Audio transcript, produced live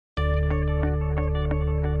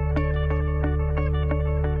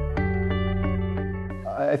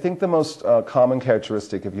I think the most common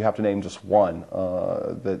characteristic, if you have to name just one,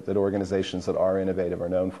 that organizations that are innovative are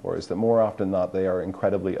known for, is that more often than not they are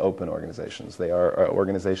incredibly open organizations. They are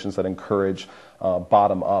organizations that encourage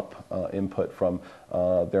bottom-up input from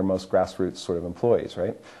their most grassroots sort of employees,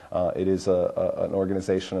 right? It is an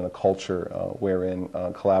organization and a culture wherein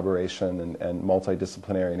collaboration and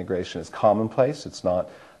multidisciplinary integration is commonplace. It's not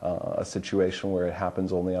a situation where it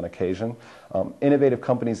happens only on occasion. Innovative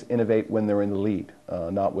companies innovate when they're in the lead,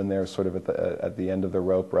 not when they're sort of at the end of the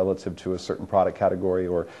rope relative to a certain product category,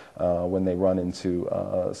 or when they run into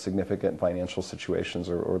significant financial situations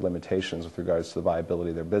or limitations with regards to the viability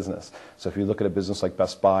of their business. So if you look at a business like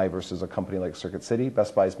Best Buy versus a company like Circuit City,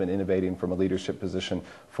 Best Buy has been innovating from a leadership position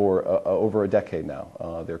for over a decade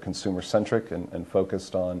now. They're consumer-centric and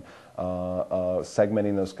focused on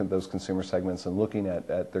segmenting those consumer segments and looking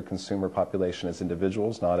at their consumer population as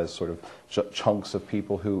individuals, not as sort of chunks of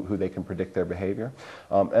people who they can predict their behavior.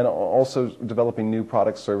 And also developing new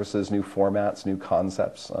products, services, new formats, new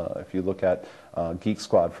concepts. If you look at Geek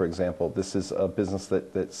Squad, for example, this is a business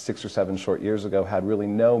that 6 or 7 short years ago had really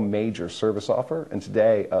no major service offer, and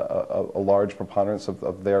today a large preponderance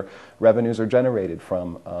of their revenues are generated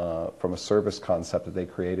from a service concept that they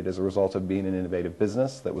created as a result of being an innovative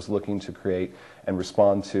business that was looking to create and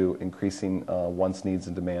respond to increasing wants, needs,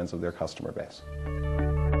 and demands of their customer base.